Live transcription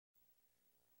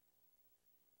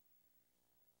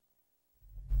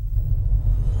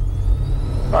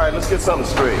All right, let's get something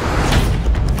straight.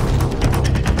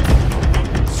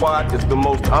 SWAT is the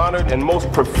most honored and most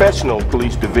professional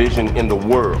police division in the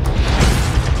world.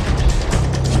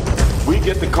 We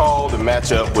get the call to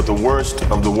match up with the worst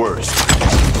of the worst.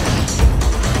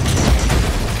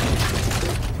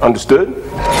 Understood?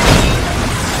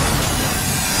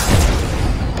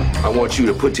 I want you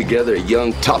to put together a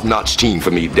young, top-notch team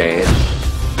for me, Dad.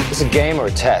 Is it a game or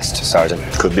a test, Sergeant?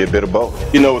 Could be a bit of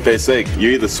both. You know what they say,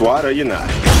 you're either SWAT or you're not.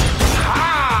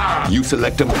 You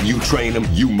select them, you train them,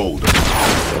 you mold them.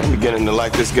 I'm beginning to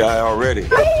like this guy already.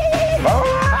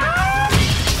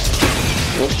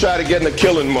 Let's try to get in the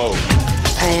killing mode.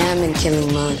 I am in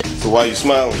killing mode. So why are you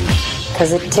smiling?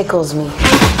 Because it tickles me.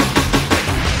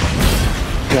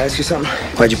 Can I ask you something?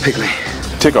 Why'd you pick me?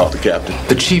 Tick off the captain.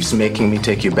 The chief's making me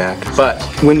take you back. But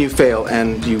when you fail,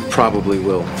 and you probably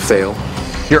will fail,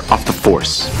 you're off the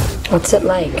force. What's it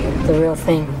like? The real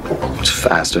thing. It's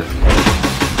faster.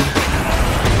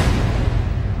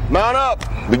 Mount up.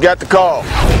 We got the call.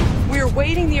 We're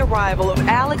awaiting the arrival of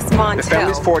Alex Montel, The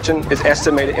family's fortune is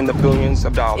estimated in the billions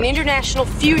of dollars. an international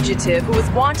fugitive who is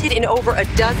wanted in over a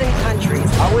dozen countries.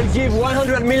 I will give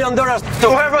 $100 million to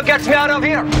whoever gets me out of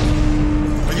here.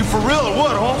 Are you for real or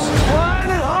what, Holmes?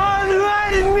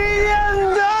 $100 million!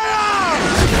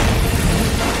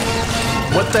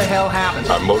 What the hell happened?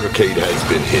 Our motorcade has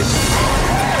been hit.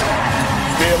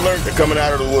 Stay alert. They're coming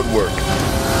out of the woodwork.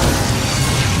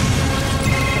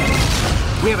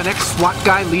 We have an ex-SWAT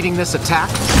guy leading this attack?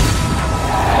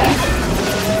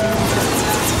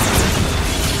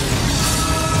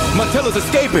 Montella's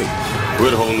escaping. We're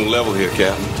at a whole new level here,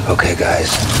 Captain. Okay, guys.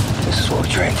 This is what we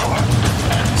trained for.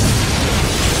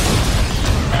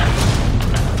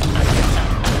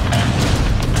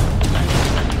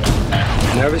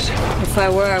 Nervous? If I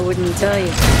were, I wouldn't tell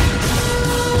you.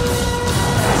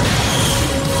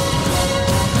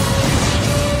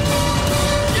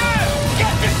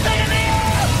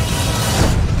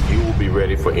 You will be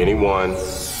ready for anyone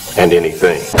and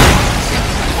anything.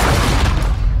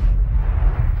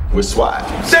 We're SWAT.